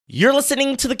You're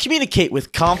listening to the Communicate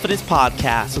with Confidence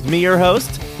podcast with me, your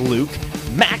host, Luke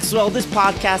Maxwell. This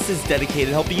podcast is dedicated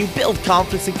to helping you build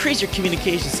confidence, increase your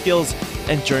communication skills,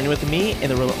 and journey with me in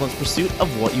the relentless pursuit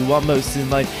of what you want most in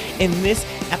life. In this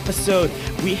episode,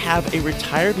 we have a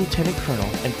retired lieutenant colonel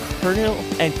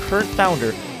and current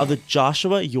founder of the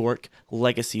Joshua York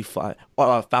Legacy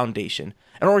Foundation,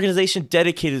 an organization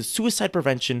dedicated to suicide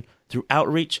prevention through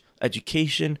outreach,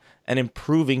 education, and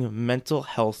improving mental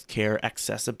health care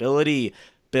accessibility.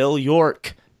 Bill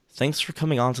York, thanks for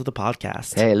coming on to the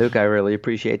podcast. Hey, Luke, I really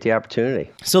appreciate the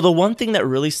opportunity. So the one thing that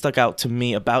really stuck out to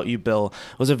me about you, Bill,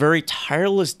 was a very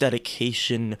tireless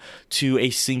dedication to a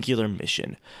singular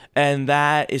mission. And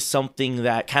that is something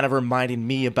that kind of reminded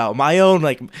me about my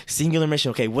own singular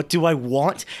mission. Okay, what do I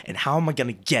want and how am I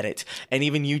going to get it? And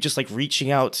even you just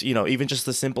reaching out, even just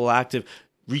the simple act of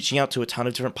reaching out to a ton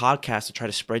of different podcasts to try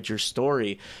to spread your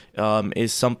story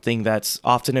is something that's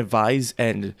often advised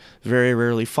and very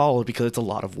rarely followed because it's a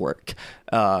lot of work.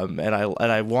 And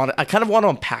I kind of want to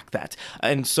unpack that.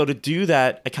 And so to do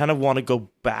that, I kind of want to go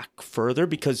back further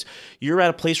because you're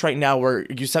at a place right now where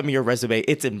you sent me your resume.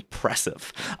 It's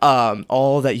impressive.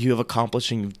 All that you have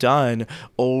accomplished and you've done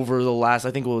over the last,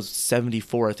 I think it was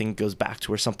 74, I think it goes back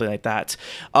to, or something like that.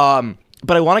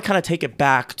 But I want to kind of take it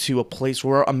back to a place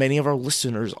where many of our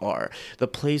listeners are, the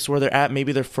place where they're at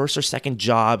maybe their first or second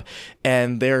job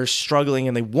and they're struggling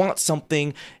and they want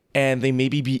something and they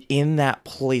maybe be in that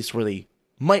place where they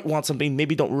might want something,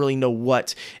 maybe don't really know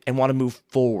what, and want to move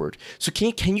forward. So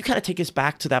can you kind of take us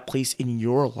back to that place in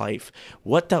your life,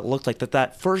 what that looked like,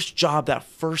 that first job, that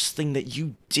first thing that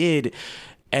you did,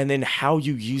 and then how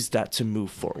you used that to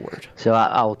move forward? So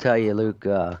I'll tell you, Luke,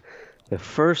 the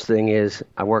first thing is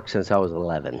I worked since I was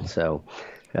 11. So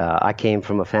I came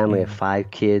from a family of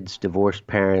 5 kids, divorced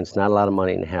parents, not a lot of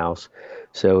money in the house.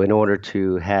 So in order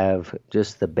to have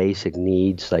just the basic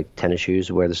needs like tennis shoes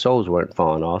where the soles weren't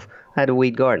falling off, I had to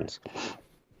weed gardens.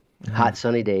 Hot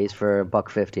sunny days for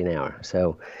 $1.50 an hour.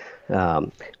 So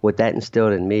what that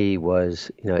instilled in me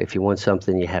was, if you want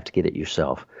something, you have to get it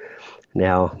yourself.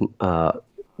 Now,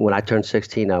 when I turned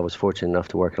 16, I was fortunate enough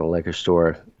to work in a liquor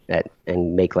store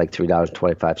and make like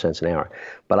 $3.25 an hour.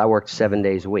 But I worked 7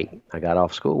 days a week. I got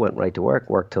off school, went right to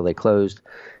worked till they closed,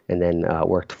 and then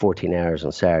worked 14 hours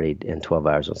on Saturday and 12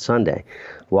 hours on Sunday.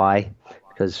 Why?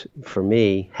 Because for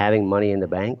me, having money in the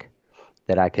bank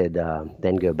that I could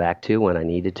then go back to when I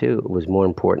needed to was more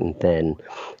important than,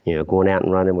 going out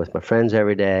and running with my friends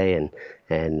every day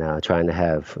and trying to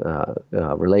have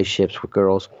relationships with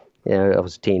girls. I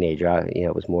was a teenager.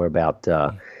 It was more about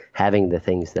having the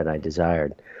things that I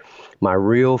desired. My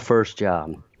real first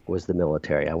job was the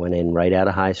military. I went in right out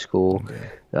of high school.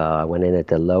 Okay. I went in at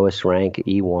the lowest rank,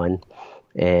 E1.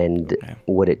 And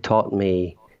what it taught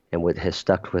me and what has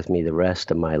stuck with me the rest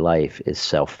of my life is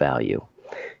self-value.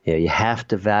 You have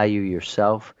to value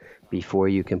yourself before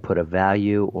you can put a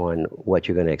value on what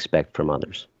you're going to expect from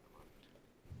others.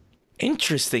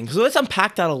 Interesting. So let's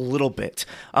unpack that a little bit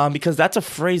because that's a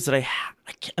phrase that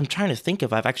I'm trying to think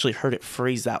of. I've actually heard it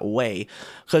phrased that way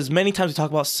because many times we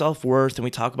talk about self-worth and we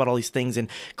talk about all these things and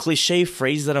cliche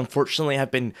phrases that unfortunately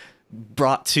have been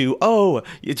brought to,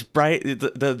 it's bright, when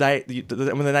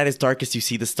the night is darkest, you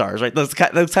see the stars, right? Those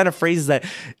kind of phrases that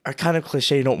are kind of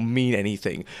cliche, don't mean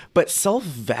anything. But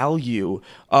self-value,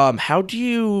 how do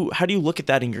you look at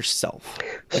that in yourself?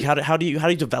 How do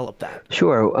you develop that?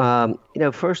 Sure.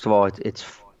 First of all, it's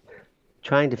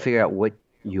trying to figure out what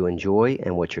you enjoy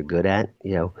and what you're good at.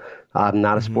 I'm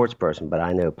not a sports person, but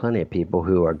I know plenty of people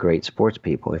who are great sports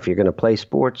people. If you're going to play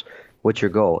sports, what's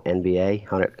your goal? NBA,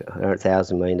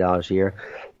 $100,000 million a year?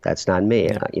 That's not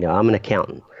me. Yeah. I'm an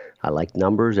accountant. I like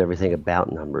numbers, everything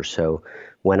about numbers. So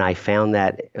when I found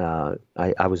that,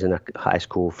 I was in a high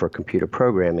school for computer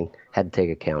programming, had to take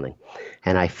accounting.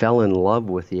 And I fell in love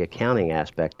with the accounting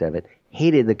aspect of it,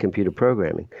 hated the computer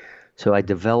programming. So I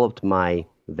developed my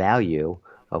value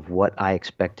of what I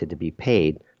expected to be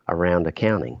paid around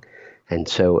accounting. And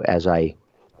so as I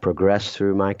progressed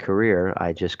through my career,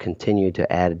 I just continued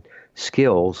to add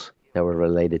skills that were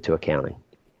related to accounting.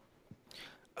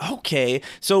 Okay.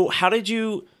 So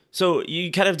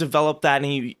you kind of developed that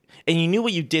and you knew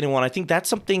what you didn't want. I think that's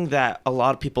something that a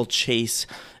lot of people chase,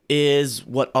 is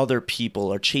what other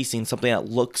people are chasing, something that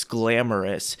looks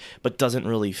glamorous but doesn't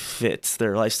really fit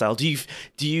their lifestyle.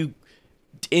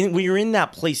 When you're in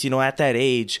that place, at that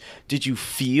age, did you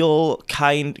feel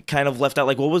kind of left out?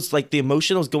 What was the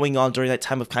emotion that was going on during that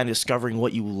time of kind of discovering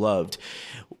what you loved?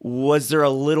 was there a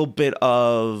little bit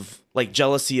of like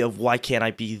jealousy of why can't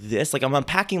I be this? Like I'm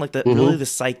unpacking like the Hmm. really the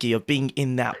psyche of being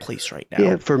in that place right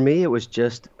Yeah, now. for me, it was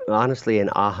just honestly an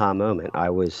aha moment. I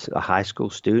was a high school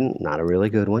student, not a really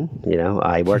good one.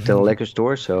 I worked in a liquor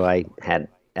store, so I had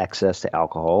access to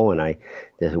alcohol and I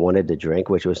just wanted to drink,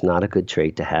 which was not a good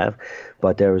trait to have.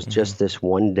 But there was Hmm. just this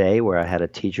one day where I had a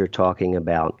teacher talking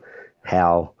about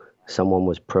how someone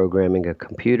was programming a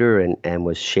computer and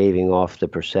was shaving off the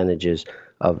percentages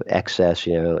of excess,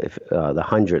 if the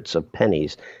hundreds of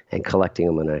pennies and collecting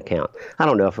them in an account. I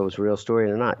don't know if it was a real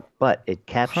story or not, but it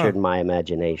Huh. captured my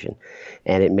imagination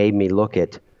and it made me look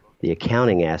at the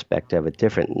accounting aspect of it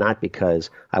different, not because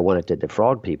I wanted to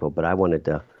defraud people, but I wanted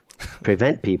to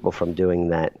prevent people from doing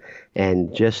that.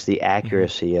 And just the Hmm.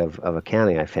 accuracy of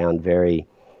accounting I found very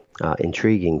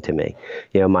intriguing to me.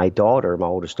 My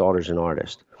oldest daughter's an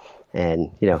artist.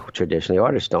 And, traditionally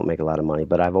artists don't make a lot of money,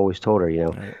 but I've always told her,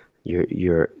 Right.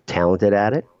 you're talented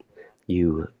at it.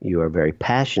 You are very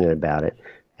passionate about it.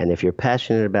 And if you're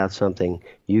passionate about something,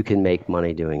 you can make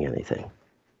money doing anything.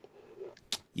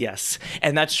 Yes,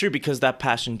 and that's true because that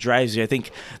passion drives you. I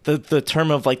think the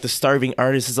term of like the starving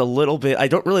artist is a little bit. I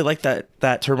don't really like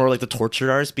that term, or like the tortured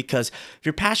artist, because if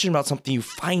you're passionate about something, you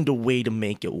find a way to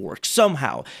make it work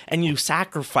somehow, and you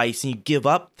sacrifice and you give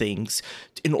up things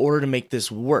in order to make this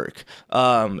work.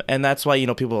 And that's why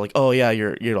people are like, oh yeah,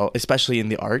 you're especially in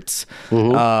the arts,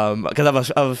 Hmm.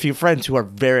 because I have a few friends who are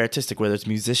very artistic, whether it's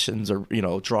musicians or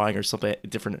drawing or something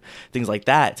different things like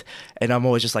that, and I'm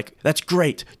always just like, that's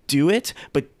great, do it,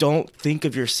 but don't think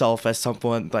of yourself as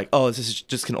someone like, oh, this is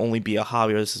just can only be a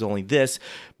hobby or this is only this,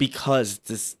 because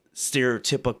this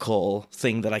stereotypical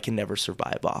thing that I can never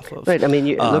survive off of. Right. I mean,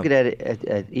 you look Um, at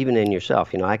it even in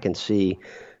yourself. I can see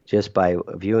just by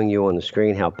viewing you on the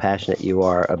screen how passionate you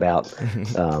are about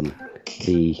um,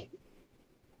 the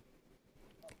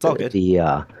it's all good. the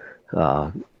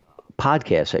uh,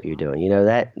 podcast that you're doing.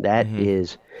 That Hmm.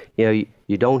 is,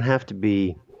 you don't have to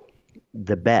be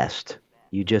the best.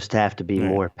 You just have to be Right.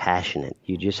 more passionate.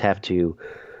 You just have to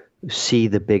see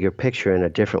the bigger picture in a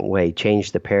different way,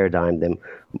 change the paradigm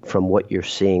from what you're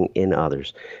seeing in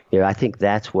others. I think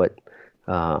that's what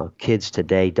kids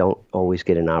today don't always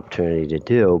get an opportunity to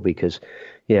do because,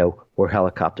 we're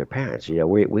helicopter parents.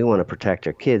 We want to protect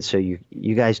our kids, so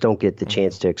you guys don't get the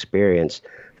chance to experience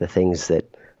the things that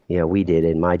we did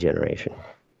in my generation.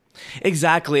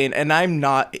 Exactly, and I'm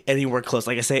not anywhere close.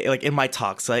 Like I say, like in my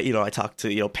talks, I talk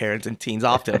to parents and teens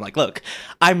often. I'm like, look,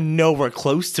 I'm nowhere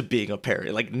close to being a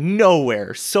parent. Like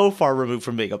nowhere, so far removed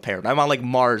from being a parent. I'm on like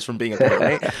Mars from being a parent,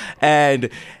 right?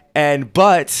 And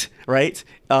but right,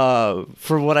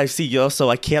 for what I see, so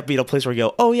I can't be in a place where I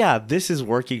go, oh yeah, this is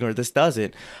working or this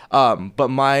doesn't. But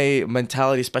my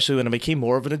mentality, especially when I became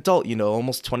more of an adult,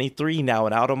 almost 23 now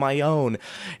and out on my own,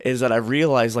 is that I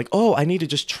realized like, oh, I need to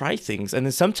just try things. And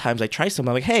then sometimes I try something,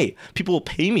 I'm like, hey, people will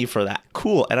pay me for that.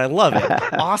 Cool. And I love it.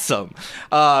 Awesome.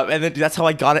 And then that's how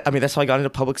I got it. I mean, that's how I got into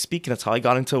public speaking. That's how I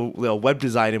got into web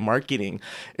design and marketing,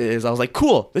 is I was like,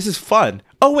 cool, this is fun.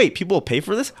 Oh wait, people will pay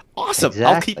for this? Awesome.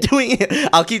 I'll keep Exactly. doing it.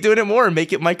 I'll keep doing it more and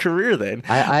make it my career then.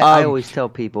 I Um, always tell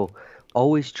people,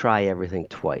 always try everything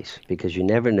twice because you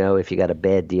never know if you got a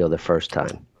bad deal the first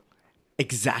time.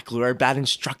 exactly. Or a bad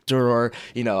instructor, or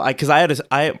because I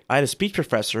had a speech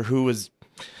professor who was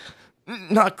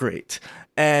not great.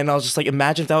 And I was just like,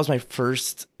 imagine if that was my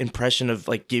first impression of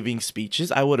like giving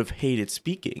speeches, I would have hated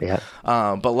speaking. Yeah.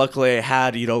 But luckily, I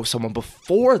had someone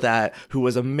before that who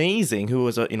was amazing, who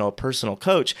was a personal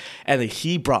coach, and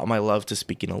he brought my love to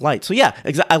speaking a light. So yeah,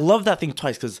 I love that thing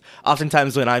twice, because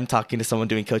oftentimes when I'm talking to someone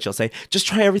doing coach, I'll say just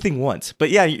try everything once.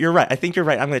 But yeah, you're right. I think you're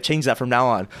right. I'm going to change that from now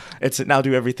on. It's now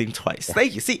do everything twice.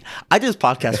 Thank you. See, I do this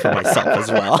podcast for myself as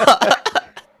well.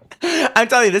 I'm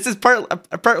telling you, this is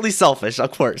partly selfish,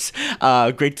 of course.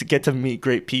 Great to get to meet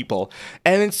great people.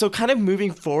 And then, so kind of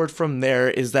moving forward from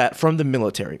there, is that from the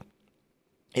military,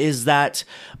 is that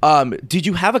did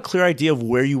you have a clear idea of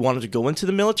where you wanted to go into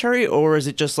the military, or is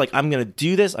it just like, I'm going to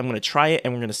do this, I'm going to try it,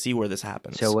 and we're going to see where this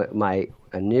happens? So my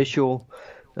initial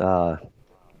uh,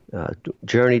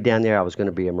 journey down there, I was going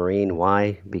to be a Marine.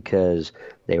 Why? Because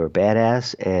they were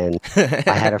badass, and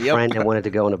I had a Yep. friend that wanted to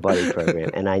go on a buddy program,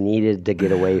 and I needed to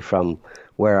get away from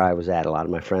where I was at. A lot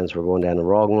of my friends were going down the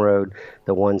wrong road.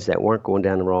 The ones that weren't going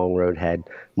down the wrong road had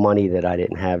money that I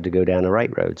didn't have to go down the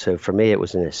right road. So for me, it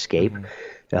was an escape.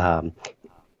 Hmm. Um,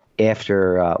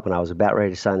 After when I was about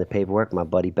ready to sign the paperwork, my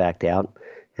buddy backed out,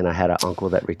 and I had an uncle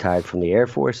that retired from the Air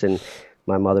Force, and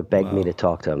my mother begged me Wow. to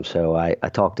talk to him. So I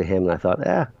talked to him, and I thought,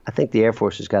 I think the Air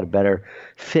Force has got a better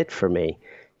fit for me,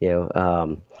 you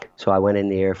know. So I went in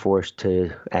the Air Force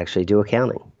to actually do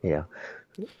accounting.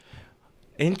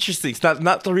 Interesting. It's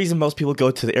not the reason most people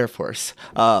go to the Air Force.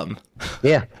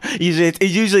 Yeah.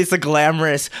 Usually it's a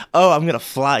glamorous. Oh, I'm gonna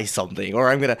fly something,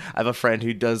 or I'm gonna. I have a friend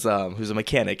who does who's a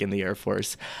mechanic in the Air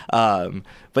Force.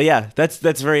 But yeah, that's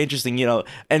very interesting.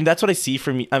 And that's what I see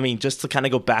from you. I mean, just to kind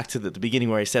of go back to the beginning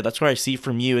where I said that's what I see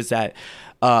from you is that.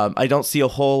 I don't see a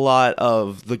whole lot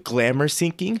of the glamour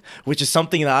sinking, which is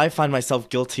something that I find myself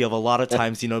guilty of a lot of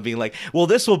times, being like, well,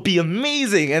 this will be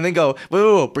amazing. And then go,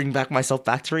 whoa, bring back myself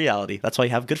back to reality. That's why you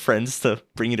have good friends to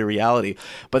bring you to reality.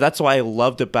 But that's why I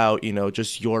loved about,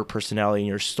 just your personality and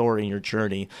your story and your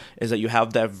journey is that you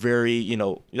have that very,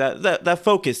 that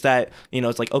focus that,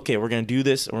 it's like, okay, we're going to do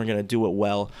this and we're going to do it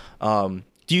well.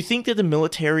 Do you think that the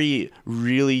military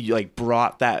really like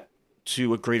brought that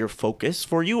to a greater focus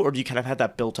for you, or do you kind of have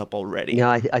that built up already? No,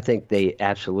 I think they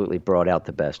absolutely brought out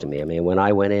the best of me. I mean, when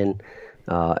I went in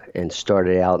and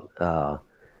started out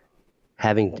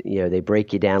having, they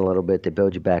break you down a little bit, they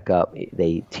build you back up,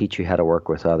 they teach you how to work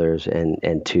with others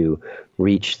and to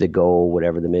reach the goal,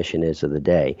 whatever the mission is of the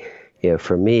day.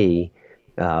 For me,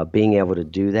 being able to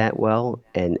do that well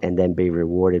and then be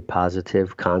rewarded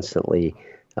positive constantly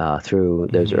through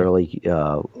those early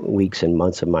weeks and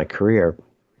months of my career.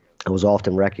 I was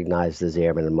often recognized as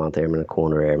Airman of the Month, Airman of the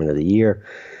Corner, Airman of the Year.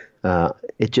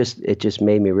 It just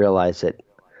made me realize that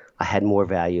I had more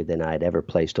value than I had ever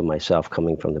placed on myself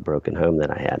coming from the broken home that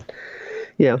I had.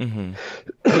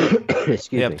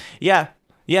 Excuse Yeah. me. Yeah.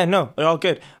 Yeah, no, they're all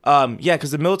good. Yeah,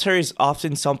 because the military is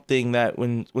often something that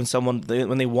when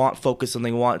they want focus and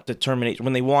they want determination,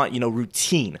 when they want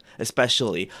routine,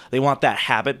 especially they want that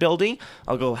habit building.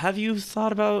 I'll go. Have you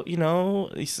thought about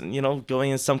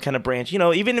going in some kind of branch?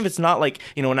 Even if it's not like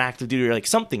an active duty or like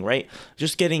something, right?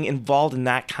 Just getting involved in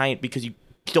that kind because you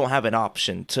don't have an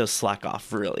option to slack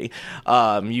off really.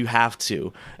 You have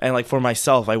to. And like for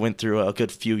myself, I went through a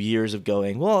good few years of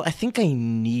going, well, I think I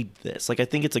need this. Like I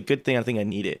think it's a good thing. I think I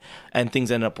need it. And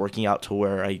things ended up working out to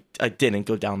where I didn't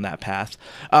go down that path.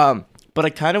 But I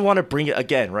kind of want to bring it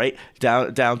again, right?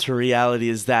 Down to reality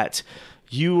is that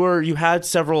you had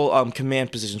several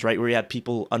command positions, right? Where you had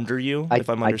people under you, if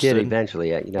I'm I understood. did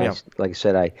eventually. Yeah. Like I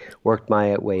said, I worked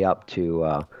my way up to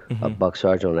a buck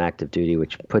sergeant on active duty,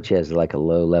 which puts you as like a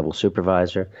low-level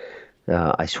supervisor.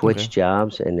 I switched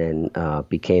jobs and then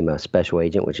became a special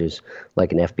agent, which is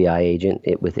like an FBI agent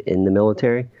within the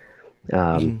military.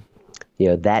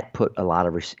 That put a lot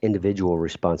of individual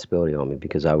responsibility on me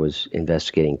because I was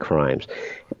investigating crimes.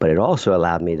 But it also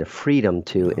allowed me the freedom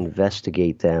to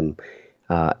investigate them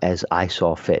as I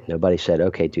saw fit. Nobody said,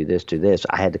 okay, do this, do this.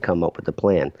 I had to come up with a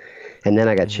plan. And then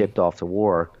I got shipped off to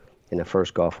war in the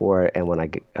first Gulf War. And when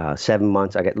I 7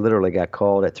 months, I literally got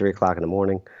called at 3 o'clock in the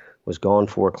morning, was gone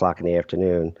 4 o'clock in the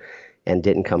afternoon, and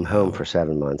didn't come home for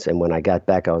 7 months. And when I got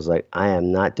back, I was like, I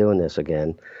am not doing this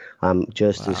again. I'm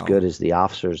just as good as the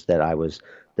officers that I was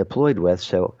deployed with.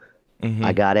 So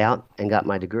I got out and got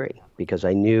my degree because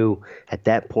I knew at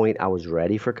that point I was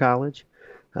ready for college.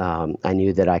 I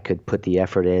knew that I could put the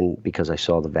effort in because I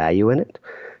saw the value in it,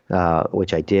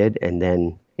 which I did. And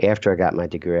then after I got my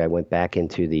degree, I went back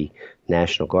into the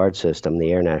National Guard system,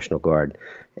 the Air National Guard,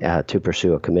 to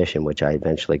pursue a commission, which I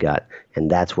eventually got. And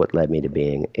that's what led me to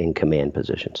being in command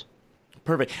positions.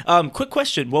 Perfect. Quick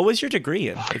question. What was your degree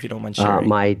in, if you don't mind sharing?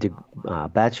 My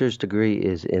bachelor's degree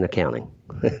is in accounting.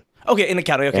 Okay, in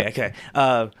accounting. Okay.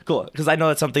 Cool. Because I know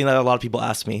that's something that a lot of people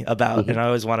ask me about, and I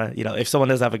always want to, if someone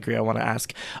doesn't have a degree, I want to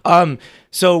ask.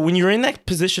 So when you're in that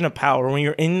position of power, when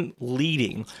you're in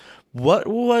leading, what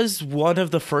was one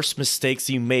of the first mistakes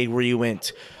you made where you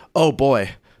went, oh boy,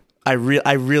 I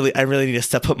really need to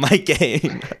step up my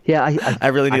game. Yeah, I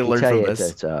really need to learn from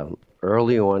this. That,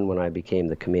 early on, when I became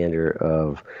the commander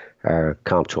of our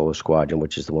comptroller squadron,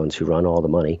 which is the ones who run all the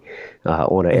money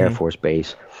on an Air Force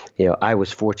base, I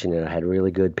was fortunate. I had really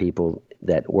good people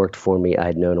that worked for me. I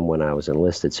had known them when I was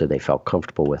enlisted, so they felt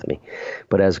comfortable with me.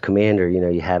 But as a commander,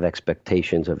 you have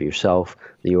expectations of yourself,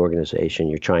 the organization.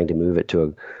 You're trying to move it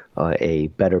to a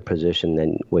better position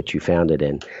than what you found it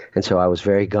in. And so I was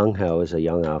very gung-ho as a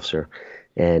young officer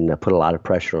and put a lot of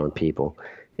pressure on people.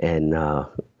 And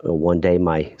one day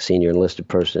my senior enlisted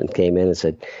person came in and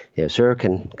said, sir,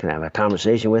 can I have a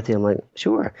conversation with you? I'm like,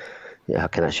 sure.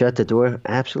 Can I shut the door?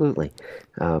 Absolutely.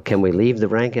 Can we leave the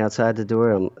rank outside the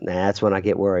door? That's when I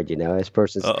get worried. This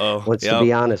person wants to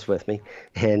be honest with me.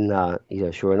 And,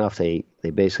 sure enough, they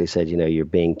basically said, you're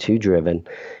being too driven.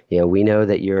 We know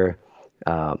that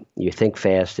you think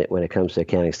fast when it comes to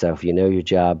accounting stuff. You know your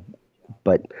job,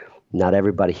 but not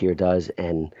everybody here does.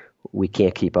 And we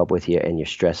can't keep up with you, and you're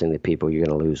stressing the people, you're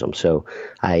going to lose them. So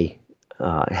I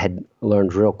had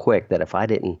learned real quick that if I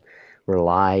didn't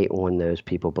rely on those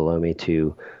people below me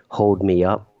to hold me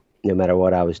up no matter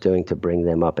what I was doing to bring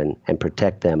them up and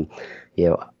protect them,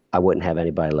 I wouldn't have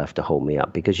anybody left to hold me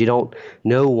up because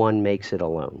no one makes it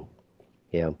alone.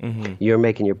 You're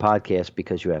making your podcast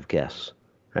because you have guests,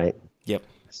 right? Yep.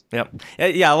 Yep.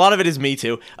 Yeah, a lot of it is me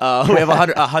too. We have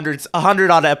a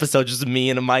hundred odd episodes, just me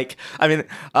and a mic. I mean,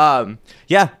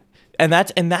 yeah, and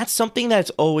that's something that's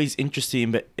always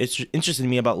interesting. But it's interesting to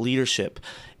me about leadership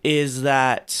is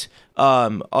that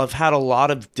I've had a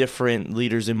lot of different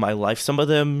leaders in my life. Some of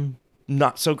them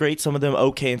not so great, some of them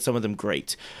okay, and some of them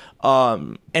great.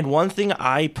 And one thing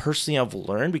I personally have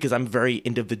learned, because I'm very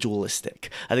individualistic,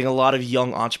 I think a lot of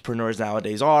young entrepreneurs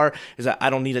nowadays is that I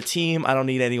don't need a team, I don't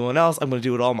need anyone else, I'm going to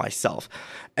do it all myself.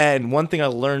 And one thing I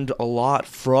learned a lot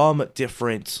from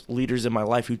different leaders in my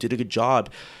life who did a good job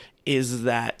is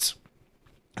that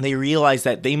they realize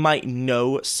that they might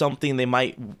know something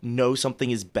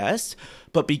is best,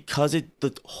 but because it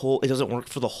doesn't work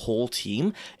for the whole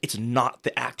team, it's not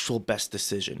the actual best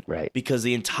decision. Right. Because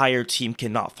the entire team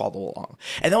cannot follow along.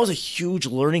 And that was a huge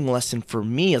learning lesson for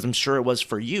me, as I'm sure it was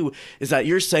for you, is that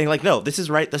you're saying like, no, this is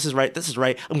right, this is right, this is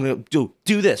right. I'm going to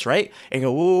do this, right? And you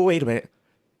go, whoa, wait a minute.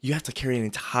 You have to carry an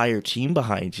entire team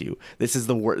behind you. This is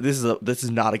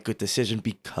not a good decision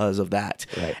because of that.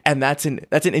 Right. And that's an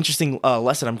interesting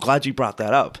lesson. I'm glad you brought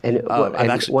that up. And,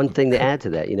 one thing to add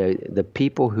to that, the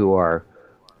people who are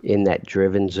in that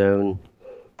driven zone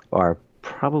are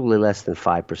probably less than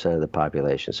 5% of the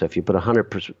population. So if you put 100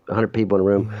 people in a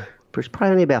room, there's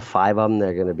probably only about 5 of them that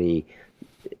are going to be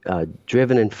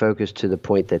driven and focused to the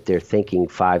point that they're thinking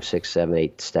 5, 6, 7,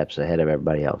 8 steps ahead of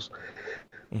everybody else.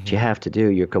 What you have to do,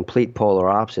 your complete polar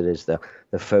opposite is the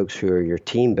folks who are your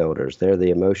team builders. They're the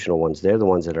emotional ones. They're the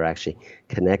ones that are actually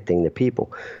connecting the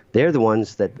people. They're the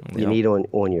ones that you need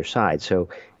on your side. So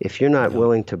if you're not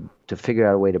willing to figure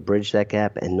out a way to bridge that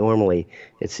gap, and normally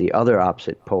it's the other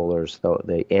opposite polars,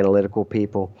 the analytical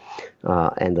people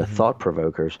and the thought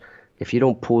provokers, if you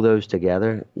don't pull those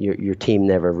together, your team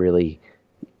never really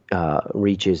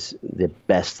reaches the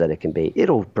best that it can be.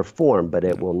 It'll perform, but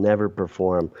it will never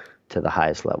perform to the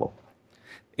highest level.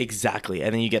 Exactly.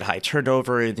 And then you get high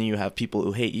turnover, and then you have people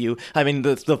who hate you. I mean,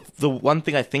 the one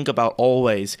thing I think about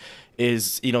always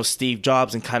is, Steve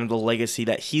Jobs and kind of the legacy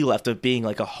that he left of being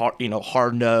like a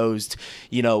hard-nosed,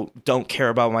 don't care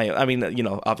about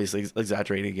obviously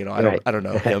exaggerating, I don't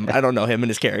know him. I don't know him and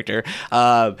his character.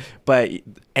 But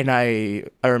I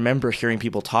remember hearing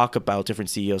people talk about, different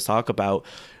CEOs talk about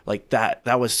like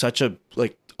that was such a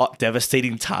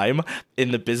devastating time in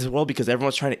the business world because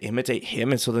everyone's trying to imitate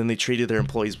him, and so then they treated their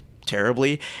employees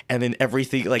terribly, and then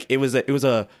everything it was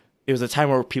a time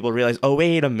where people realized, oh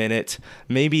wait a minute,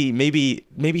 maybe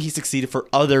he succeeded for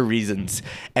other reasons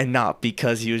and not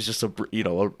because he was just a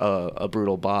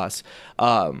brutal boss.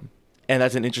 And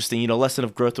that's an interesting, lesson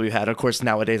of growth that we've had. Of course,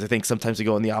 nowadays, I think sometimes we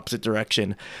go in the opposite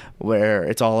direction where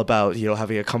it's all about,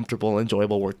 having a comfortable,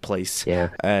 enjoyable workplace. Yeah.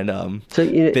 And so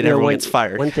then everyone gets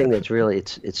fired. One thing that's really,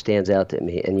 it stands out to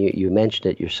me, and you mentioned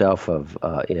it yourself of,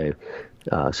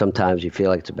 sometimes you feel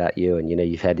like it's about you, and,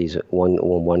 you've had these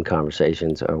one-on-one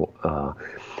conversations. Or,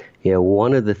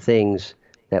 one of the things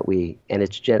that and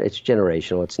it's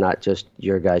generational. It's not just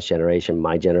your guys' generation.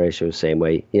 My generation was the same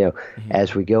way.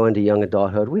 As we go into young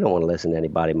adulthood, we don't want to listen to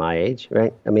anybody my age,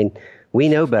 right? I mean, we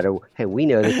know better. Hey, we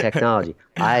know the technology.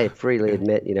 I freely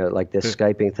admit, like this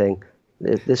Skyping thing,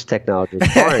 this technology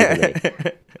is foreign to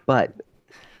me. But,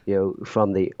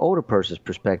 from the older person's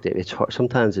perspective,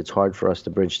 sometimes it's hard for us to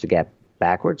bridge the gap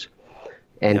backwards.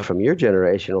 And from your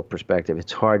generational perspective,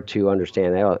 it's hard to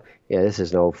understand. This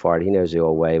is an old fart. He knows the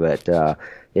old way, but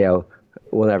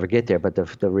we'll never get there. But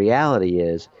the reality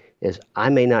is I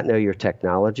may not know your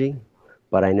technology,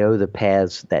 but I know the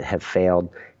paths that have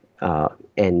failed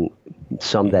and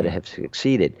some that have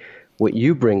succeeded. What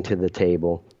you bring to the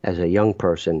table as a young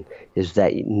person is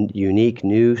that unique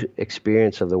new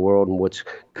experience of the world and what's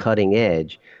cutting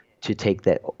edge to take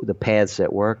the paths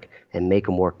that work and make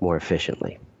them work more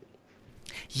efficiently.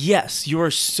 Yes, you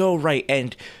are so right,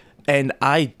 and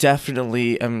I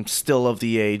definitely am still of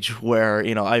the age where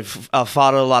I've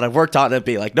fought a lot. I've worked on it.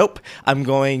 Be like, nope, I'm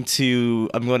going to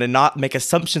not make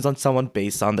assumptions on someone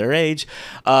based on their age,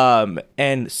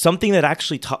 and something that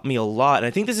actually taught me a lot. And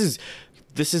I think this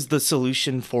is the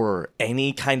solution for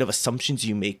any kind of assumptions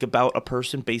you make about a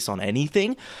person based on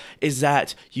anything, is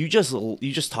that you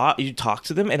talk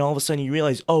to them, and all of a sudden you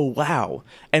realize, oh wow.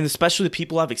 And especially the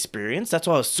people I've experienced, that's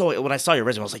why when I saw your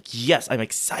resume, I was like, yes, I'm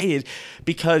excited,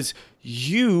 because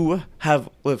you have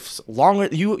with longer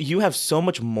you have so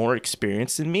much more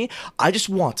experience than me. I just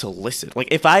want to listen. Like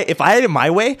if I had it my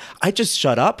way, I just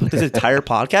shut up this entire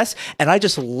podcast and I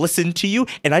just listen to you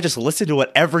and I just listen to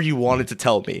whatever you wanted to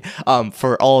tell me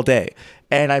for all day.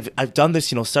 And I've done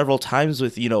this, several times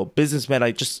with, businessmen.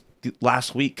 I just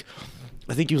last week,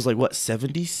 I think he was like what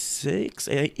 76,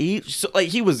 8. So like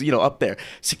he was up there,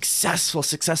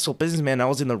 successful businessman. I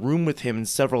was in the room with him and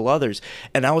several others,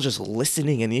 and I was just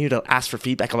listening and he'd ask for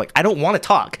feedback. I'm like, I don't want to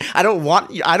talk. I don't want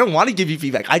to give you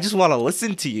feedback. I just want to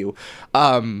listen to you,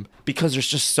 because there's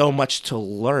just so much to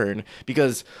learn.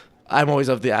 Because I'm always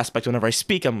of the aspect whenever I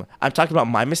speak, I'm talking about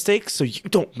my mistakes, so you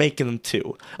don't make them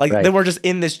too. Like Right. then we're just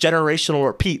in this generational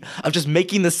repeat of just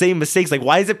making the same mistakes. Like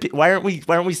why aren't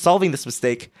we solving this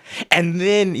mistake, and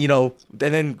then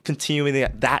continuing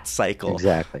that cycle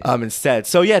Exactly. instead.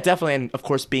 So yeah, definitely, and of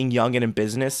course being young and in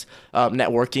business,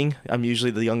 networking. I'm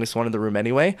usually the youngest one in the room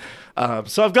anyway,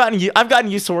 so I've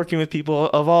gotten used to working with people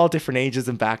of all different ages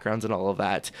and backgrounds and all of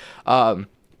that.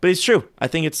 But it's true. I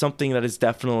think it's something that is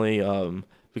definitely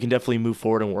we can definitely move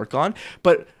forward and work on.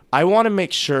 But I want to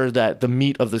make sure that the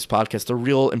meat of this podcast, the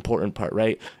real important part,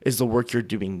 right, is the work you're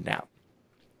doing now.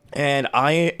 And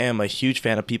I am a huge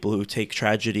fan of people who take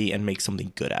tragedy and make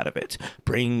something good out of it.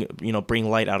 Bring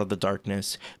light out of the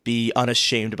darkness. Be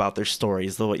unashamed about their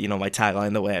stories. The way, my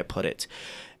tagline, the way I put it.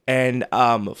 And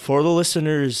for the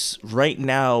listeners right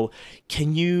now,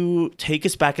 can you take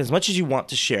us back as much as you want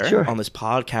to share Sure. on this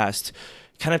podcast?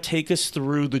 Kind of take us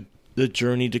through the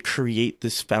journey to create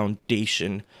this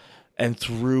foundation, and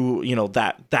through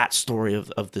that story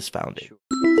of this foundation.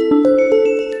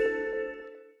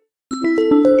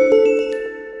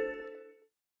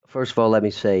 First of all, let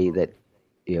me say that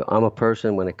I'm a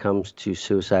person when it comes to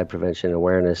suicide prevention and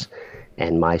awareness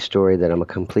and my story that I'm a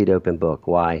complete open book.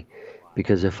 Why?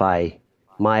 Because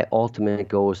my ultimate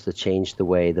goal is to change the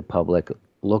way the public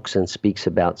looks and speaks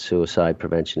about suicide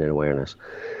prevention and awareness.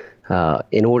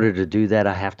 In order to do that,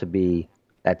 I have to be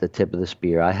at the tip of the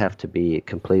spear. I have to be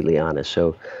completely honest.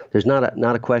 So there's not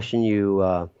a question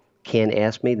you can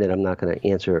ask me that I'm not going to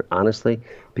answer honestly,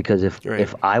 because Right.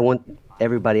 if I want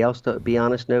everybody else to be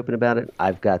honest and open about it,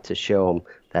 I've got to show them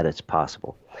that it's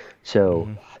possible. So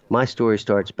my story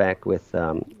starts back with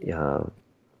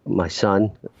my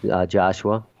son,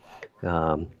 Joshua.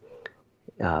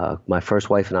 My first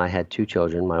wife and I had 2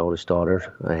 children, my oldest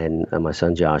daughter and my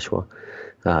son Joshua.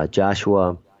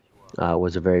 Joshua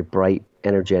was a very bright,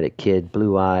 energetic kid,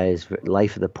 blue eyes,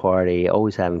 life of the party,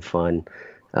 always having fun,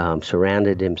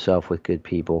 surrounded himself with good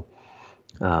people.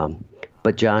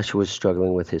 But Joshua was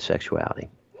struggling with his sexuality.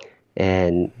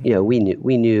 And, we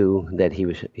knew that he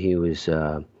was,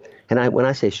 and when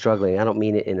I say struggling, I don't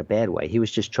mean it in a bad way. He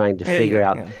was just trying to figure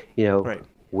out, Right.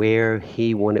 where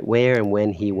and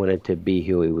when he wanted to be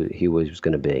who he was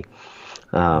going to be.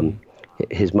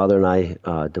 His mother and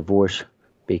I divorced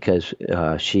because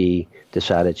she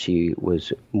decided she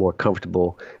was more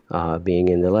comfortable being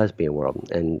in the lesbian world,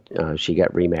 and she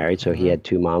got remarried. So he had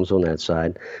 2 moms on that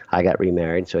side. I got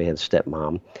remarried, so he had a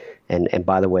stepmom. And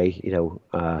by the way,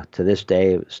 to this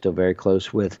day, still very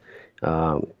close with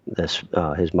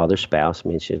his mother's spouse. I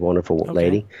mean, she's a wonderful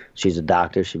lady. She's a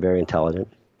doctor. She's very intelligent.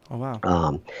 Oh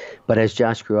wow. But as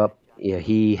Josh grew up,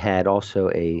 he had also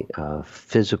a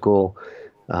physical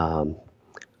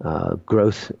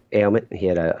growth ailment. He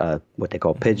had a what they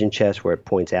call pigeon chest, where it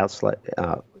points out.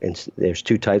 And there's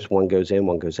 2 types. One goes in,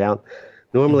 one goes out.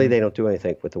 Normally, they don't do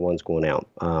anything with the ones going out.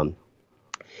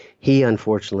 He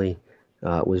unfortunately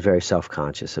was very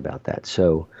self-conscious about that.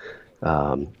 So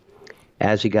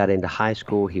as he got into high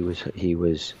school, he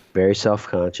was very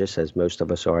self-conscious, as most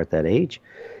of us are at that age.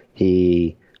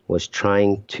 He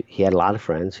had a lot of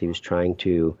friends. He was trying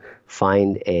to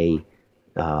find a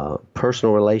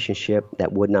personal relationship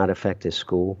that would not affect his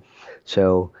school.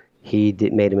 So he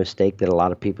made a mistake that a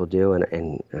lot of people do.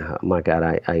 And my God,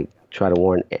 I try to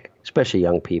warn, especially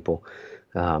young people.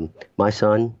 My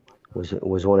son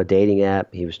was on a dating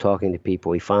app. He was talking to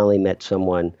people. He finally met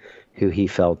someone who he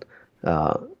felt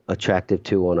attractive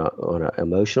to on an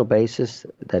emotional basis,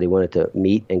 that he wanted to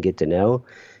meet and get to know.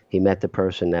 He met the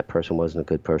person. That person wasn't a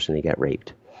good person. He got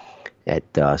raped at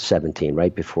 17,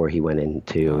 right before he went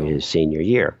into his senior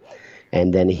year.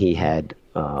 And then he had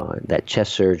that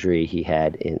chest surgery he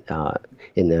had in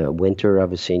the winter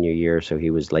of his senior year. So he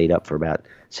was laid up for about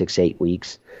 6-8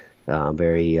 weeks.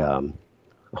 Very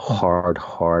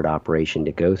hard operation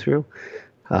to go through.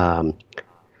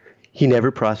 He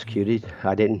never prosecuted.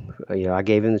 I didn't, I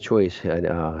gave him the choice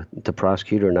to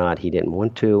prosecute or not. He didn't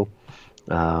want to,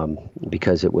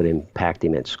 because it would impact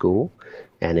him at school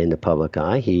and in the public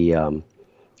eye. He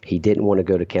He didn't want to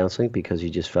go to counseling because he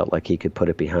just felt like he could put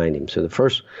it behind him. So the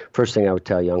first thing I would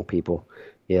tell young people,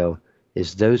 you know,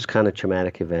 is those kind of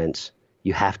traumatic events,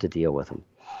 you have to deal with them.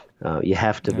 You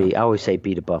have to Yeah. be, I always say,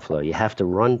 beat a buffalo. You have to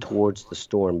run towards the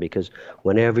storm because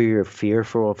whenever you're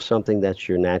fearful of something, that's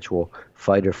your natural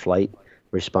fight or flight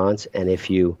response. And if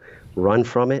you run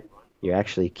from it, you're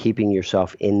actually keeping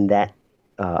yourself in that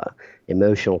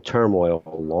emotional turmoil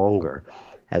longer,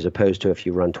 as opposed to if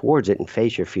you run towards it and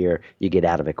face your fear, you get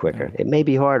out of it quicker. Yeah. It may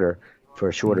be harder for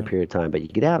a shorter Yeah. period of time, but you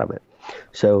get out of it.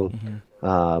 So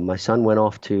Mm-hmm. my son went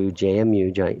off to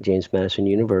JMU, James Madison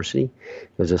University. It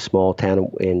was a small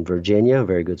town in Virginia, a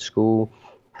very good school,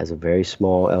 has a very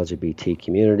small LGBT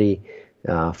community.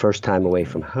 First time away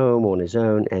from home on his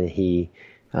own, and he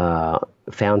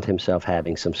found himself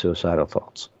having some suicidal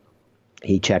thoughts.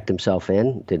 He checked himself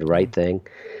in, did the right thing.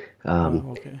 Wow.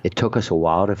 Okay. It took us a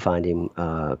while to find him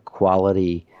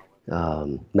quality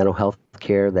mental health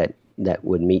care that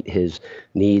would meet his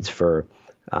needs for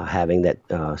having that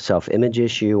self-image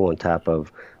issue on top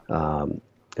of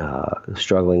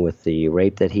struggling with the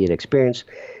rape that he had experienced.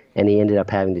 And he ended up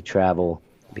having to travel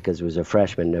because he was a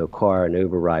freshman, no car, an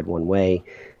Uber ride one way,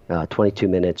 22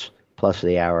 minutes plus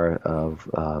the hour of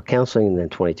counseling, and then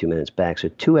 22 minutes back. So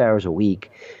 2 hours a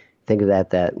week. Think of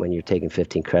that when you're taking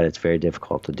 15 credits, very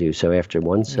difficult to do. So after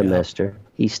one Yeah. semester,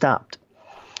 he stopped.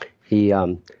 He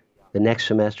The next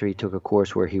semester he took a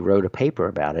course where he wrote a paper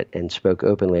about it and spoke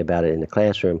openly about it in the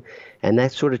classroom, and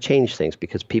that sort of changed things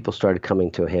because people started coming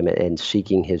to him and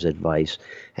seeking his advice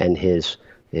and his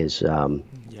Yeah.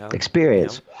 Yeah.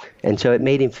 experience, and so it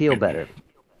made him feel better.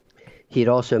 He had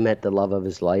also met the love of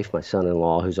his life, my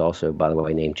son-in-law, who's also, by the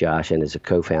way, named Josh and is a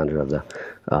co-founder of the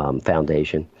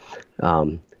foundation.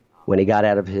 Um, when he got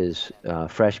out of his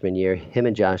freshman year, him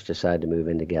and Josh decided to move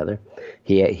in together.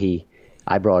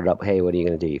 I brought it up, hey, what are you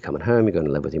going to do? You coming home? You're going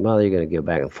to live with your mother? You're going to go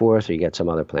back and forth? Or you got some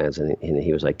other plans? And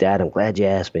he was like, Dad, I'm glad you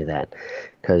asked me that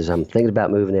because I'm thinking about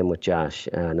moving in with Josh.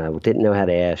 And I didn't know how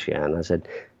to ask you. And I said,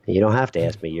 you don't have to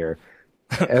ask me. You're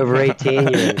over 18,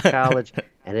 you're in college.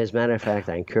 And as a matter of fact,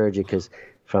 I encourage you because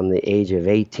from the age of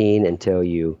 18 until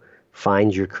you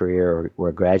find your career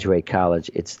or graduate college,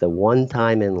 it's the one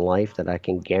time in life that I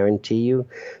can guarantee you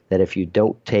that if you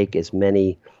don't take as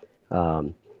many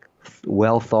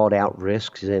well thought out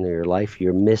risks in your life,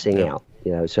 you're missing Yep.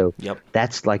 out. So Yep.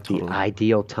 that's like the Totally.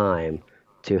 ideal time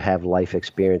to have life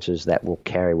experiences that will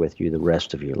carry with you the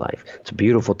rest of your life. It's a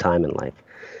beautiful time in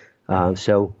life.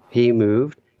 So he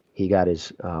moved. He got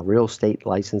his real estate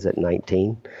license at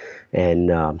 19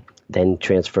 and then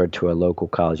transferred to a local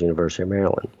college, University of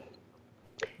Maryland.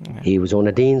 He was on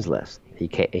the dean's list. He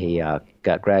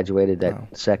got graduated that Wow.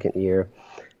 second year.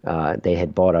 They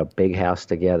had bought a big house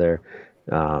together,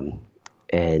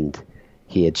 and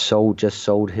he had just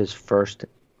sold his first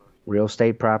real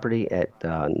estate property at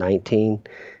 19,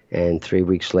 and 3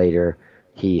 weeks later,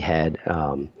 he had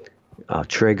a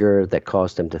trigger that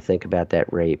caused him to think about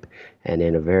that rape. And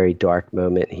in a very dark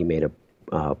moment, he made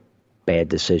a bad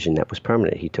decision that was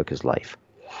permanent. He took his life.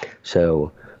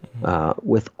 So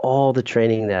with all the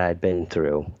training that I'd been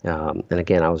through, and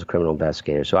again, I was a criminal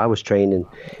investigator, so I was trained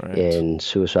Right. in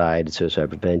suicide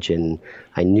prevention.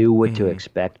 I knew what to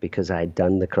expect because I had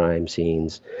done the crime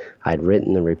scenes. I'd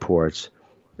written the reports.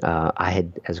 I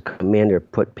had, as a commander,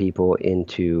 put people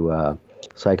into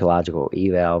psychological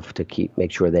eval to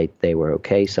make sure they were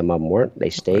okay. Some of them weren't. They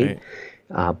stayed.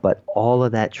 Right. But all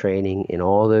of that training in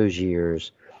all those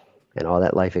years and all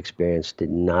that life experience did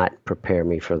not prepare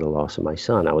me for the loss of my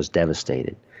son. I was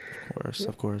devastated. Of course.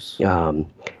 Of course.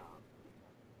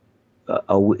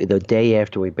 The day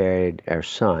after we buried our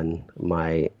son,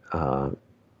 my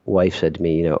wife said to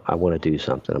me, I want to do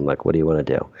something. I'm like, what do you want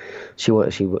to do? She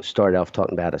started off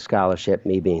talking about a scholarship,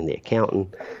 me being the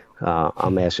accountant.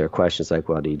 I'm asking her questions like,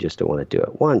 well, do you just don't want to do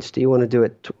it once? Do you want to do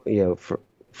it,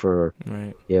 for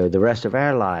Right. the rest of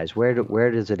our lives?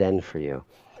 Where does it end for you?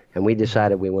 And we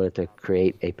decided we wanted to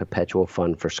create a perpetual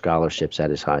fund for scholarships at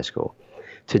his high school.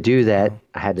 To do that,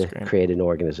 I had to great. create an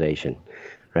organization,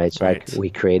 right? So Right. we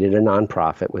created a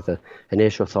nonprofit with the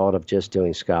initial thought of just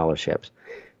doing scholarships.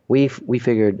 We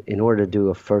figured in order to do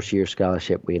a first-year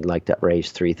scholarship, we'd like to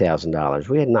raise $3,000.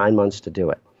 We had 9 months to do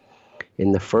it.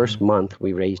 In the first month,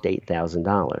 we raised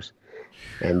 $8,000.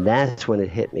 And that's when it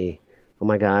hit me, oh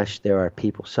my gosh, there are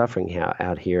people suffering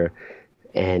out here,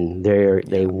 and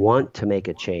they want to make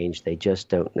a change. They just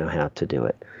don't know how to do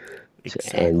it. And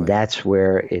Exactly. that's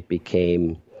where it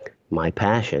became my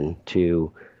passion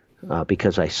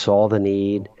because I saw the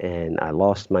need and I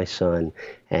lost my son.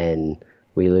 And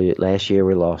last year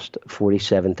we lost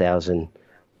 47,000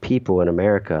 people in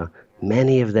America,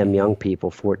 Many of them Mm-hmm. young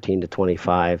people, 14 to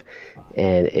 25,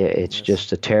 and it's Yes.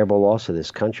 just a terrible loss of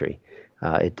this country.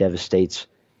 It devastates,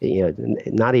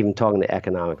 not even talking to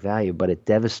economic value, but it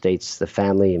devastates the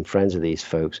family and friends of these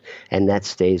folks, and that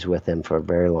stays with them for a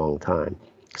very long time.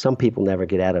 Some people never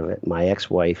get out of it. My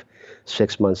ex-wife,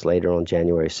 6 months later on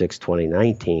January 6,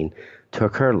 2019,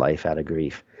 took her life out of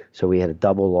grief. So we had a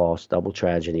double loss, double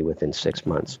tragedy within 6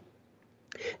 months.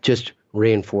 Just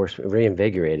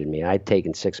reinvigorated me. I'd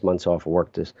taken 6 months off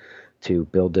work to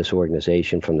build this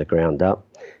organization from the ground up,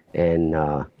 and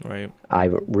Right. I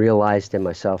realized in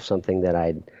myself something that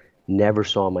I never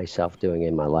saw myself doing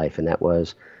in my life, and that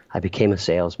was I became a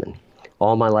salesman.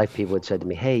 All my life, people had said to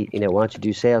me, "Hey, why don't you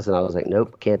do sales?" And I was like,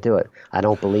 "Nope, can't do it. I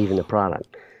don't believe in the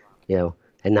product." You know,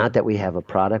 and not that we have a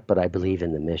product, but I believe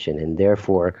in the mission, and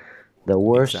therefore, the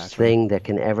worst Exactly. thing that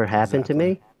can ever happen to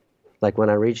Exactly. me, like when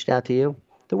I reached out to you,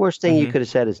 the worst thing you Mm-hmm. could have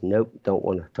said is, "Nope, don't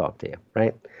want to talk to you,"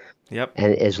 right? Yep.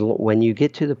 And when you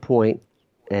get to the point,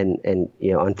 and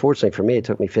unfortunately for me, it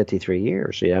took me 53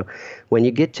 years. When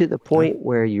you get to the Yep. point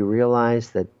where you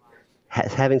realize that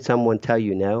having someone tell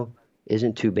you no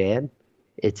isn't too bad,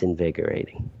 it's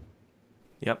invigorating.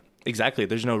 Yep. Exactly.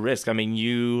 There's no risk. I mean,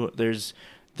 there's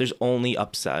only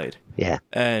upside. Yeah,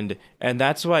 And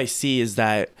that's what I see is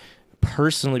that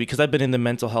personally, because I've been in the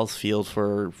mental health field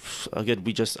for a good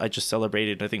I just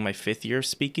celebrated, I think, my 5th year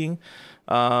speaking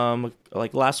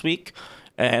like last week.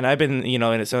 And I've been, in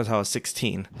it since I was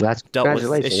 16. that's Dealt with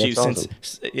congratulations. That's issues since,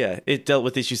 awesome. yeah, it dealt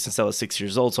with issues since I was 6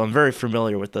 years old. So I'm very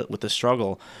familiar with the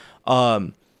struggle.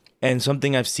 Um, and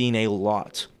something I've seen a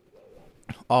lot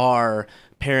are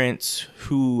parents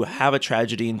who have a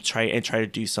tragedy and try to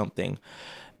do something,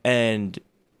 and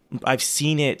I've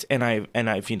seen it, and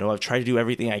I've tried to do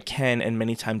everything I can, and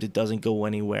many times it doesn't go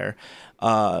anywhere.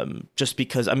 Just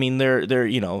because, I mean, they're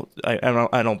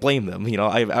I don't blame them.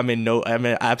 I'm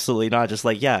in absolutely not, just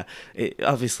like, yeah,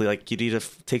 obviously, like, you need to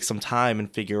take some time and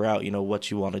figure out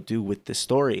what you want to do with this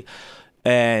story.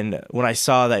 And when I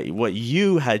saw that what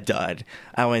you had done,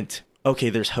 I went, okay,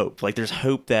 there's hope. Like, there's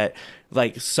hope that,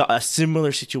 like, a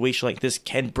similar situation like this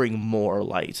can bring more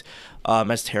light,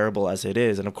 as terrible as it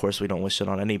is. And of course, we don't wish it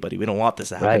on anybody. We don't want this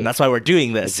to happen. Right. That's why we're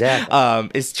doing this.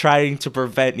 Exactly. Is trying to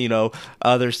prevent,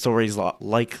 other stories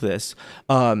like this.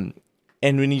 And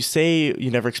when you say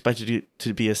you never expected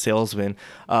to be a salesman,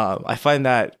 I find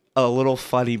that a little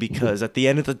funny, because at the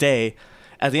end of the day,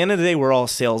 we're all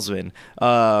salesmen,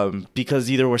 because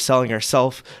either we're selling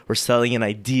ourselves, we're selling an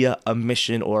idea, a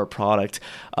mission, or a product.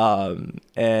 And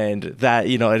that,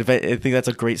 I think that's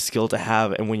a great skill to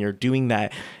have. And when you're doing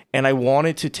that, and I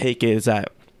wanted to take it as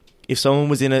that if someone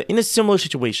was in a similar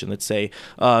situation, let's say,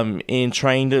 in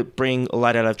trying to bring a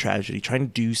light out of tragedy, trying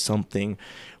to do something,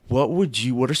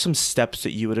 what are some steps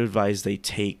that you would advise they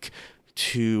take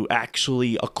to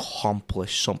actually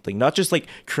accomplish something? Not just like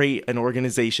create an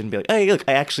organization, be like, hey, look,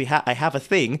 I have a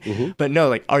thing, Hmm. but no,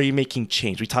 like, are you making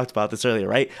change? We talked about this earlier,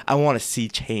 right? I want to see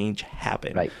change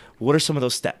happen. Right. What are some of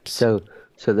those steps? So,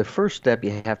 so the first step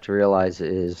you have to realize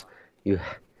is you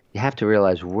you have to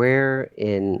realize where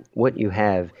in what you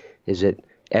have is it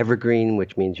evergreen,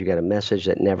 which means you got a message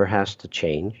that never has to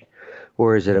change,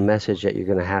 or is it a Mm, message that you're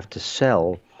going to have to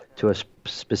sell to a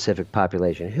specific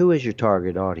population? Who is your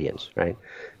target audience, right?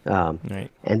 Um, right.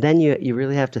 and then you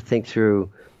really have to think through.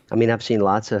 I mean, I've seen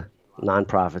lots of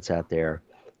nonprofits out there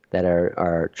that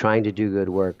are trying to do good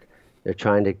work. They're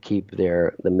trying to keep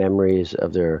the memories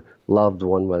of their loved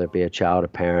one, whether it be a child, a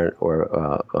parent, or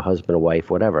a husband, a wife,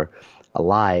 whatever,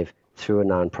 alive through a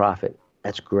nonprofit.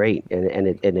 That's great, and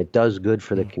it does good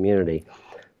for the Mm, community.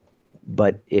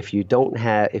 But if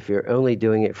you're only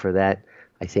doing it for that,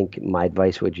 I think my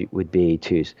advice would be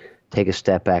to take a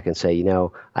step back and say,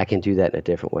 I can do that in a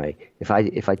different way. If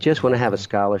I just want to have a exactly.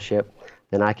 scholarship,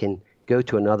 then I can go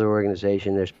to another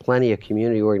organization. There's plenty of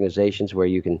community organizations where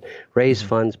you can raise Hmm.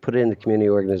 funds, put it in the community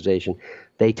organization.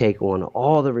 They take on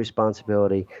all the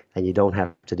responsibility, and you don't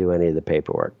have to do any of the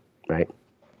paperwork, right?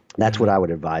 That's what Hmm. I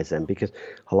would advise them, because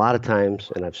a lot of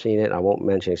times, and I've seen it, I won't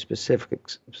mention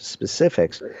specifics,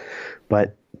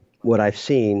 but what I've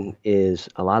seen is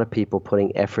a lot of people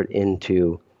putting effort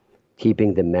into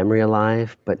keeping the memory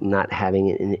alive, but not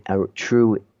having a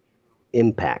true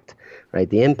impact, right?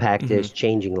 The impact Hmm. is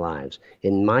changing lives.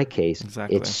 In my case, it's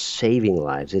Exactly. saving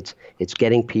lives. It's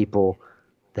getting people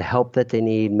the help that they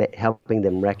need, helping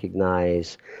them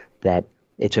recognize that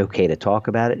it's okay to talk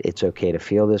about it. It's okay to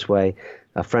feel this way.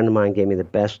 A friend of mine gave me the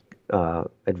best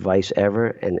advice ever,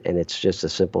 and it's just a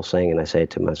simple saying, and I say it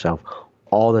to myself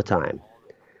all the time.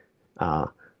 Uh,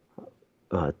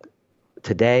 uh,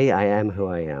 Today I am who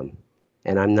I am,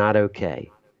 and I'm not okay.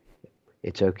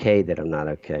 It's okay that I'm not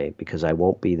okay because I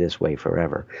won't be this way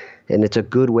forever. And it's a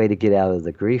good way to get out of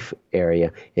the grief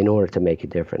area in order to make a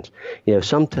difference.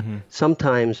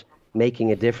 Sometimes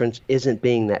making a difference isn't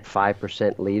being that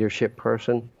 5% leadership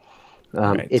person.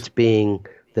 Right. It's being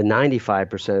the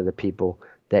 95% of the people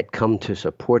that come to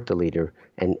support the leader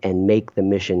and make the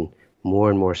mission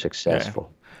more and more Yeah.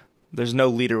 successful. There's no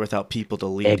leader without people to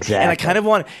lead. Exactly. And I kind of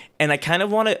want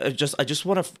to I just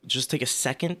want to just take a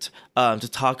second to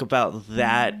talk about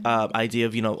that idea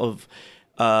of,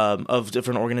 of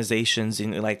different organizations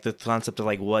and like the concept of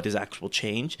like what is actual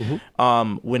change.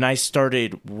 When I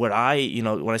started when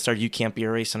I started You Can't Be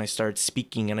Erased and I started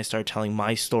speaking and I started telling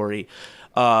my story,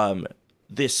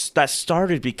 that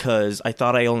started because I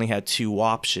thought I only had two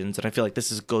options, and I feel like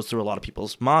goes through a lot of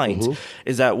people's minds.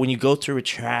 Is that when you go through a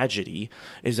tragedy,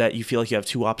 is that you feel like you have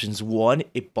two options. One,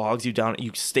 it bogs you down.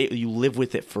 You live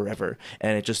with it forever,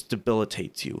 and it just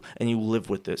debilitates you, and you live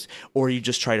with this, or you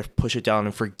just try to push it down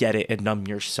and forget it and numb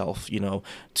yourself,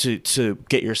 to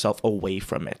get yourself away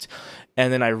from it.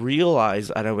 And then I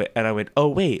realized, and I went, oh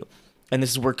wait. And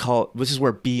this is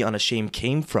where Be Unashamed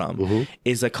came from,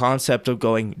 is a concept of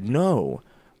going, no,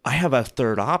 I have a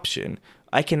third option.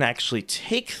 I can actually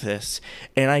take this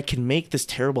and I can make this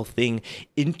terrible thing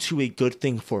into a good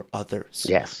thing for others.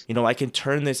 Yes. I can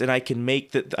turn this and I can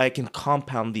I can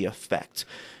compound the effect,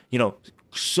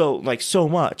 so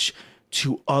much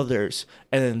to others.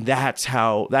 And then that's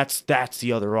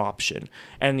the other option.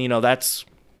 And, that's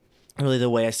really the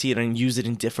way I see it, and use it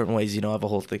in different ways. I have a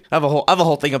whole thing. I have a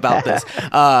whole thing about this.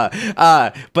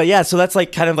 But yeah, so that's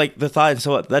like kind of like the thought. And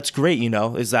so that's great.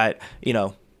 Is that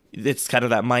it's kind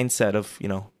of that mindset of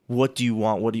what do you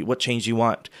want? What change do you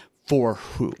want for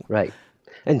who? Right.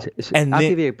 And I'll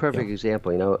give you a perfect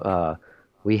example.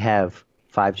 We have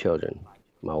 5 children.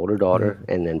 My older daughter,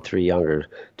 and then 3 younger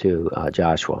to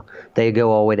Joshua. They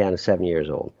go all the way down to 7 years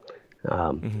old.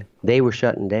 They were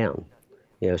shutting down.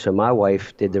 So my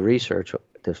wife did the research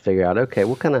to figure out, okay,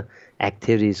 what kind of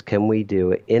activities can we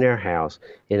do in our house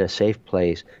in a safe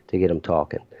place to get them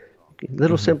talking?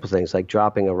 Little simple things like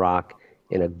dropping a rock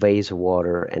in a vase of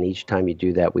water, and each time you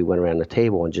do that, we went around the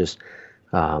table and just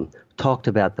talked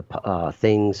about the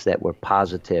things that were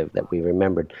positive that we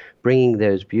remembered, bringing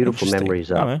those beautiful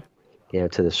memories up,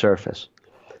 to the surface.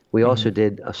 We also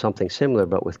did something similar,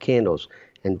 but with candles,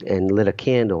 and lit a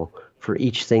candle for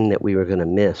each thing that we were going to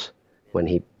miss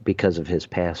because of his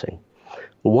passing.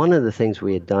 One of the things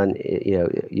we had done,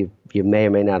 you may or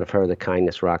may not have heard of the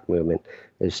Kindness Rock movement.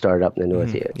 It started up in the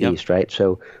Northeast, right?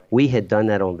 So we had done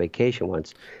that on vacation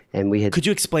once, and we had. Could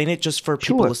you explain it just for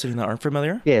people listening that aren't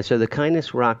familiar? Yeah. So the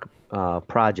Kindness Rock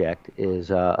project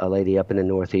is a lady up in the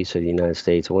Northeast of the United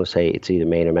States. I want to say it's either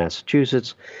Maine or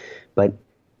Massachusetts, but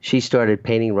she started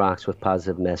painting rocks with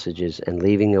positive messages and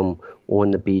leaving them on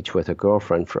the beach with a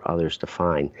girlfriend for others to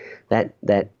find.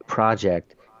 That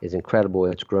project is incredible.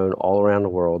 It's grown all around the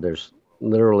world. There's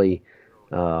literally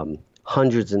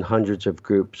hundreds and hundreds of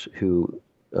groups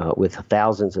with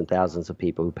thousands and thousands of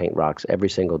people who paint rocks every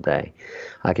single day.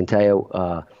 I can tell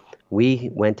you,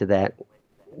 we went to that.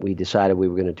 We decided we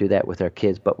were going to do that with our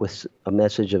kids, but with a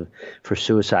message for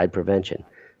suicide prevention.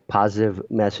 Positive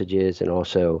messages, and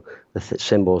also the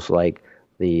symbols like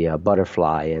the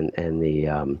butterfly and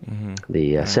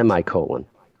the semicolon.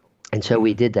 And so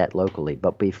we did that locally.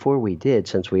 But before we did,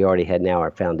 since we already had now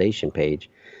our foundation page,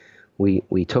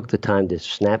 we took the time to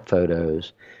snap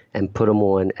photos and put them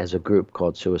on as a group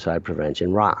called Suicide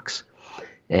Prevention Rocks.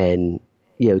 And,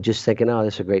 just thinking,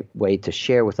 this is a great way to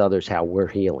share with others how we're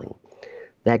healing.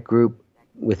 That group,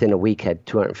 within a week, had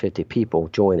 250 people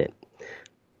join it,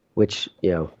 which,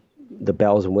 the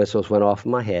bells and whistles went off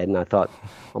in my head, and I thought,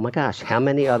 oh my gosh, how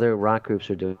many other rock groups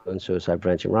are doing suicide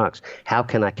prevention rocks? How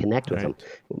can I connect with them?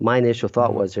 My initial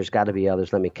thought was, there's got to be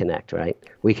others. Let me connect, right?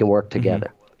 We can work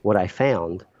together. What I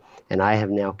found, and I have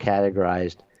now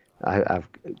categorized, I've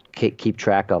keep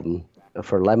track of them.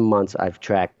 For 11 months, I've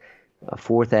tracked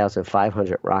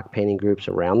 4,500 rock painting groups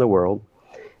around the world.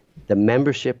 The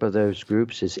membership of those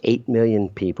groups is 8 million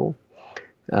people.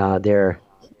 Whoa.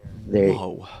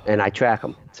 And I track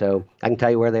them, so I can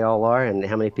tell you where they all are and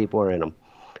how many people are in them.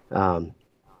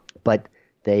 But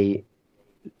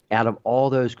out of all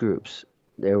those groups,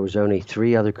 there was only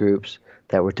 3 other groups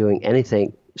that were doing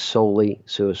anything solely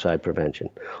suicide prevention.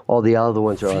 All the other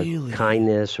ones are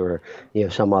kindness or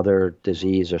some other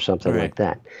disease or something like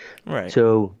that. Right.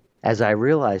 So as I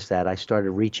realized that, I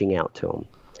started reaching out to them.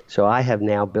 So I have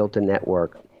now built a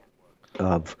network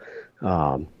of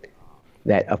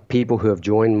that of people who have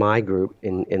joined my group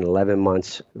in 11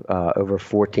 months, over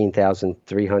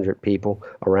 14,300 people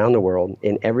around the world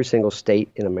in every single state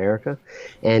in America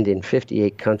and in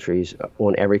 58 countries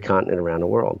on every continent around the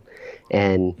world.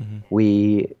 And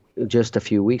we just a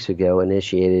few weeks ago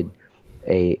initiated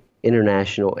a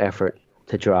international effort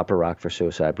to drop a rock for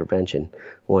suicide prevention.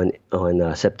 On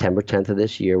September 10th of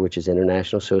this year, which is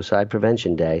International Suicide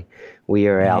Prevention Day, we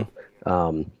are out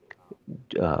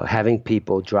having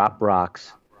people drop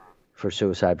rocks for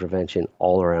suicide prevention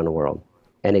all around the world,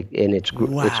 and it's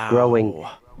growing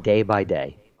day by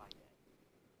day.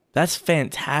 That's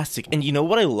fantastic. And you know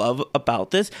what I love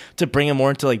about this, to bring it more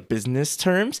into like business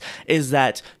terms, is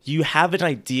that you have an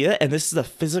idea, and this is a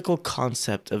physical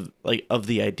concept of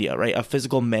the idea, right? A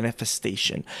physical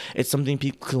manifestation. It's something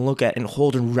people can look at and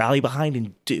hold and rally behind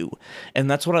and do.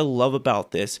 And that's what I love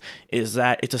about this, is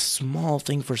that it's a small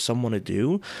thing for someone to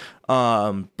do.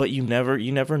 But you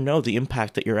never know the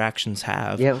impact that your actions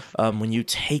have when you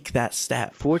take that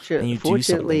step.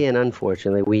 Fortunately and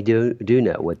unfortunately, we do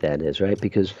know what that is, right?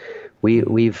 Because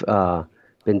we've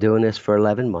been doing this for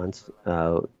 11 months.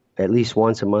 At least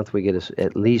once a month, we get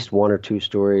at least one or two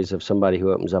stories of somebody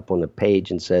who opens up on the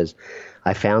page and says,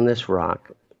 "I found this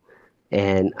rock,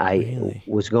 and I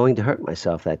was going to hurt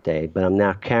myself that day, but I'm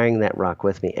now carrying that rock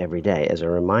with me every day as a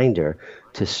reminder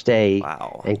to stay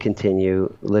and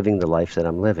continue living the life that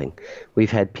I'm living."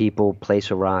 We've had people place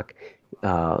a rock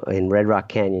in Red Rock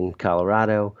Canyon,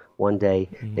 Colorado, one day,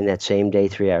 and that same day,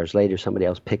 3 hours later, somebody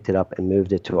else picked it up and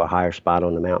moved it to a higher spot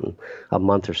on the mountain. A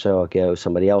month or so ago,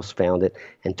 somebody else found it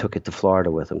and took it to Florida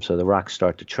with them. So the rocks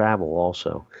start to travel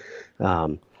also.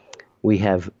 We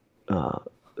have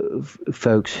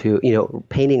folks who,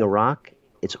 painting a rock,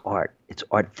 it's art. It's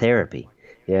art therapy.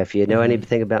 Yeah, if you know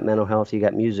anything about mental health, you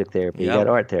got music therapy, you got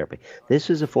art therapy. This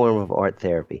is a form of art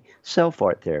therapy,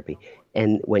 self-art therapy.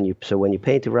 And when you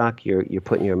paint the rock, you're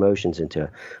putting your emotions into it.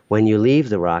 When you leave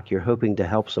the rock, you're hoping to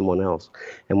help someone else.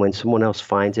 And when someone else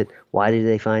finds it, why did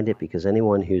they find it? Because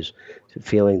anyone who's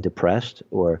feeling depressed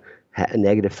or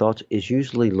negative thoughts is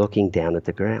usually looking down at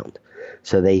the ground.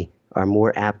 So they are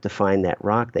more apt to find that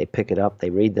rock. They pick it up,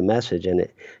 they read the message, and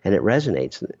it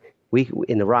resonates. We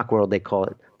in the rock world, they call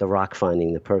it the rock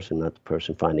finding the person, not the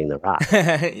person finding the rock.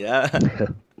 Yeah.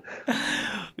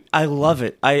 I love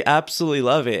it. I absolutely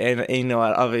love it. And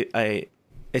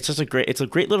it's just a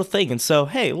great little thing. And so,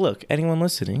 hey, look, anyone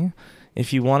listening,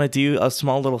 if you want to do a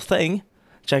small little thing,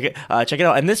 check it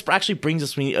out. And this actually brings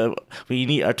us, we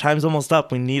need, our time's almost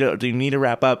up. We need to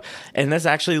wrap up. And this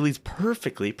actually leads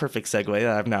perfect segue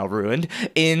that I've now ruined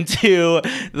into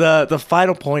the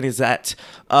final point, is that,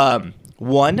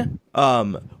 one,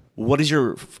 what is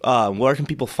your, where can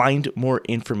people find more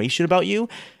information about you?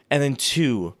 And then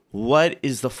two, what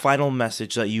is the final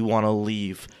message that you want to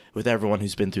leave with everyone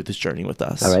who's been through this journey with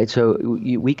us? All right. So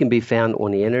we can be found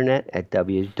on the internet at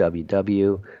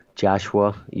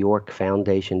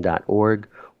www.joshuayorkfoundation.org,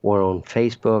 or on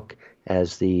Facebook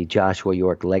as the Joshua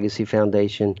York Legacy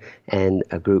Foundation and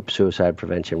a group, Suicide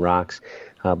Prevention Rocks.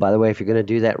 By the way, if you're going to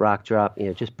do that rock drop,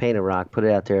 just paint a rock, put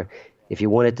it out there. If you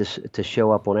want it to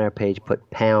show up on our page, put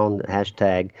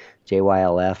hashtag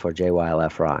JYLF or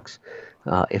JYLF Rocks.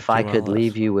 If I could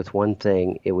leave you with one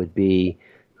thing, it would be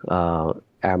our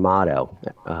motto,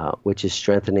 which is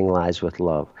strengthening lives with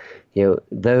love.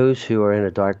 Those who are in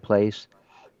a dark place,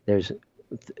 there's a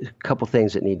couple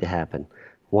things that need to happen.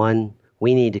 One,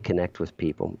 we need to connect with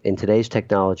people. In today's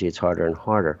technology, it's harder and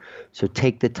harder. So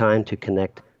take the time to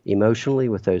connect emotionally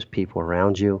with those people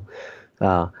around you.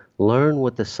 Learn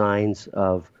what the signs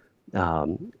of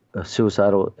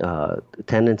suicidal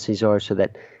tendencies are, so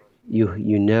that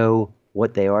you know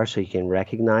what they are, so you can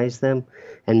recognize them.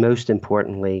 And most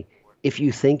importantly, if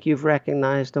you think you've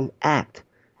recognized them, act.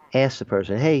 Ask the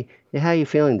person, "Hey, how are you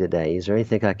feeling today? Is there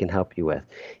anything I can help you with?"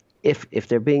 If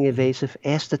they're being evasive,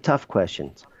 ask the tough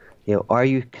questions. Are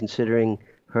you considering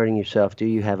hurting yourself? Do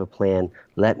you have a plan?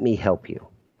 Let me help you.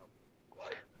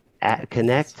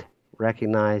 Connect,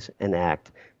 recognize, and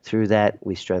act. Through that,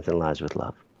 we strengthen lives with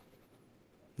love.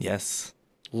 Yes.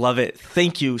 Love it.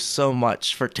 Thank you so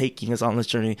much for taking us on this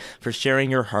journey, for sharing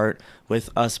your heart with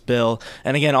us, Bill.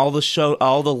 And again, all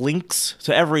the links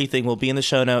to everything will be in the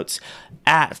show notes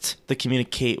at the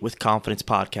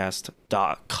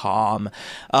CommunicateWithConfidencePodcast.com.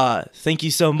 Thank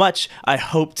you so much. I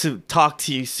hope to talk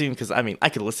to you soon, because I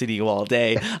could listen to you all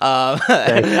day.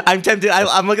 I'm tempted.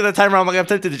 I'm looking at the timer. I'm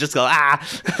tempted to just go,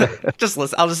 just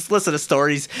listen. I'll just listen to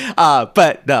stories.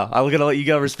 But no, I'm going to let you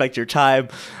go. Respect your time.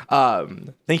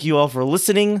 Thank you all for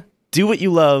listening. Do what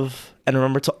you love, and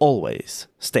remember to always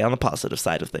stay on the positive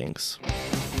side of things.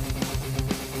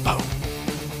 Oh,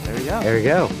 there we go. There we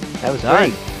go. That was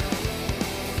great.